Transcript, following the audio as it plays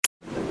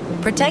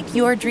Protect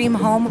your dream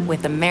home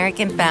with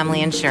American Family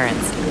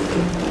Insurance.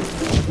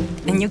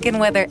 And you can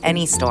weather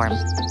any storm.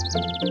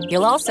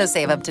 You'll also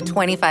save up to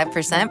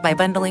 25% by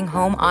bundling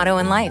home, auto,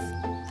 and life.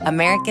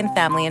 American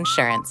Family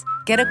Insurance.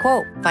 Get a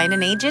quote. Find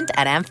an agent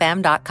at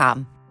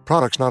amfam.com.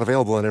 Products not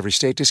available in every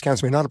state.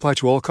 Discounts may not apply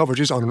to all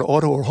coverages on an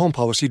auto or home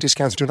policy.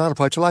 Discounts do not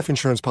apply to life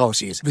insurance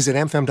policies. Visit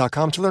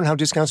amfam.com to learn how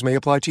discounts may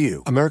apply to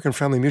you. American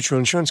Family Mutual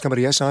Insurance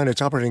Company, SI, and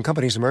its operating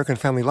companies, American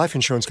Family Life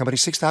Insurance Company,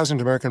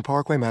 6000 American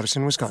Parkway,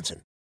 Madison,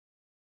 Wisconsin.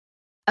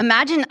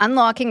 Imagine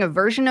unlocking a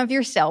version of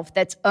yourself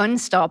that's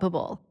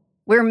unstoppable,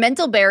 where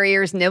mental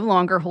barriers no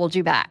longer hold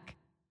you back.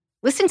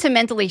 Listen to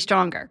Mentally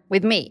Stronger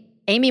with me,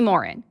 Amy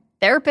Morin,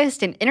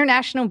 therapist and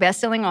international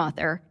best-selling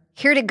author,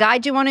 here to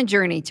guide you on a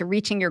journey to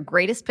reaching your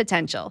greatest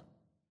potential.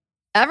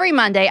 Every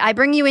Monday, I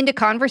bring you into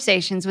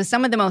conversations with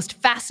some of the most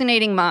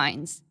fascinating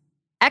minds.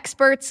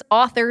 Experts,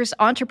 authors,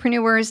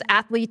 entrepreneurs,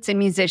 athletes, and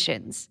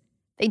musicians.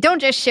 They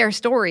don't just share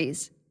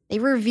stories. They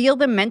reveal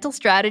the mental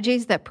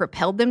strategies that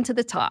propelled them to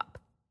the top.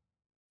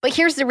 But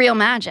here's the real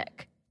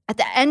magic. At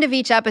the end of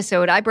each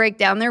episode, I break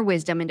down their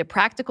wisdom into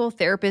practical,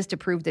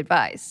 therapist-approved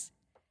advice.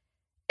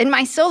 In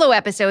my solo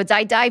episodes,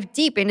 I dive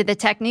deep into the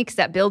techniques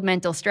that build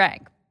mental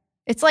strength.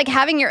 It's like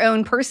having your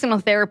own personal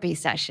therapy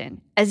session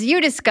as you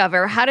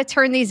discover how to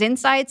turn these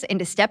insights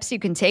into steps you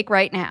can take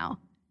right now.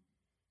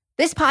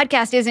 This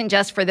podcast isn't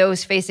just for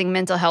those facing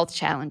mental health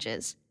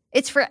challenges.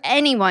 It's for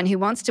anyone who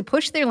wants to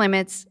push their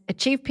limits,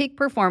 achieve peak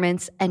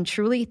performance, and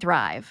truly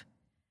thrive.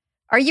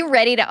 Are you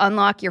ready to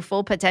unlock your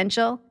full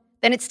potential?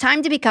 Then it's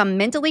time to become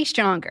mentally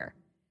stronger.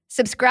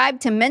 Subscribe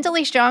to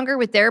Mentally Stronger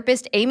with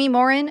therapist Amy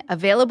Morin,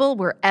 available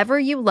wherever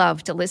you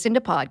love to listen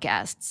to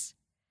podcasts.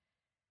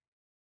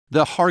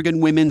 The Hargan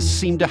women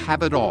seem to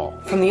have it all.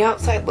 From the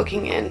outside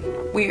looking in,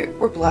 we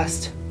were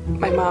blessed.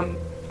 My mom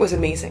was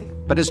amazing.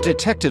 But as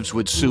detectives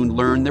would soon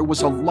learn, there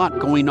was a lot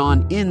going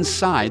on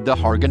inside the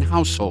Hargan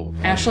household.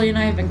 Ashley and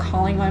I have been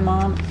calling my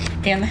mom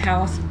and the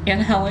house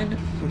and Helen.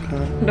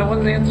 No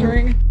one's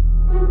answering.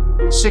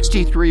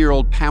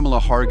 63-year-old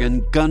Pamela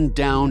Hargan gunned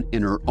down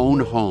in her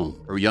own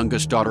home. Her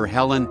youngest daughter,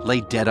 Helen,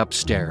 lay dead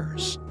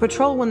upstairs.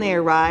 Patrol, when they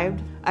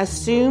arrived,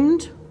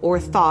 assumed or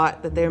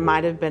thought that there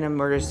might have been a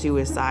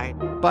murder-suicide.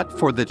 But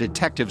for the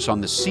detectives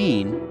on the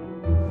scene,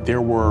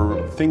 there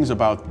were things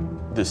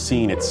about the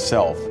scene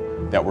itself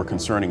that were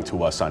concerning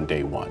to us on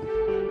day one.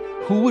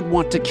 Who would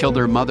want to kill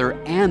their mother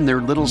and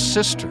their little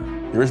sister?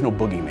 There is no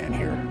boogeyman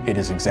here. It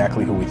is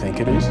exactly who we think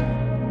it is.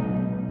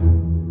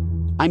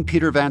 I'm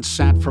Peter Van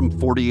Sant from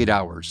 48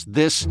 Hours.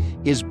 This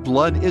is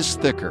Blood is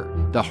Thicker,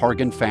 the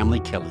Hargan Family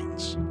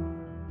Killings.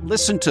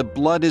 Listen to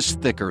Blood is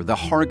Thicker, the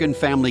Hargan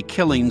Family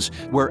Killings,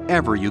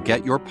 wherever you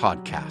get your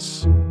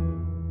podcasts.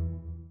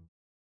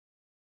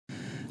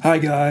 Hi,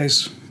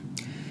 guys.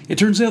 It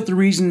turns out the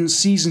reason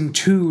Season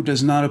 2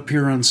 does not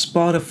appear on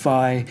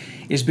Spotify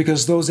is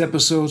because those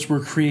episodes were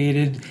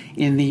created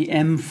in the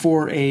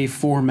M4A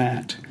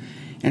format.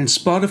 And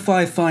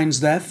Spotify finds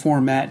that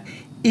format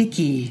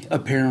icky,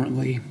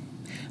 apparently.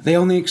 They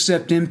only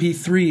accept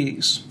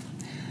MP3s.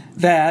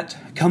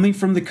 That, coming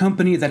from the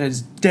company that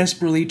is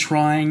desperately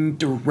trying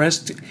to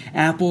wrest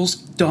Apple's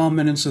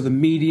dominance of the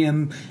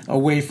medium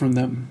away from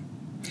them.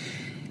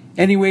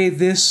 Anyway,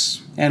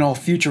 this and all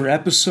future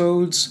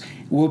episodes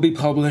will be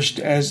published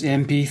as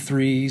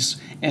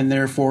MP3s and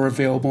therefore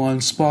available on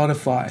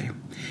Spotify.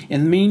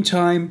 In the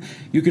meantime,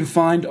 you can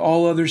find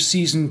all other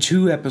Season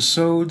 2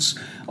 episodes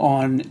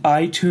on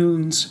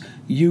iTunes,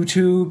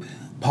 YouTube,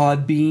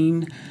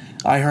 Podbean,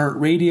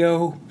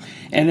 iHeartRadio,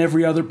 and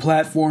every other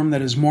platform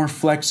that is more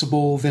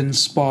flexible than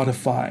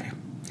Spotify.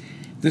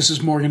 This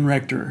is Morgan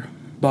Rector.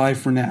 Bye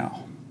for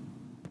now.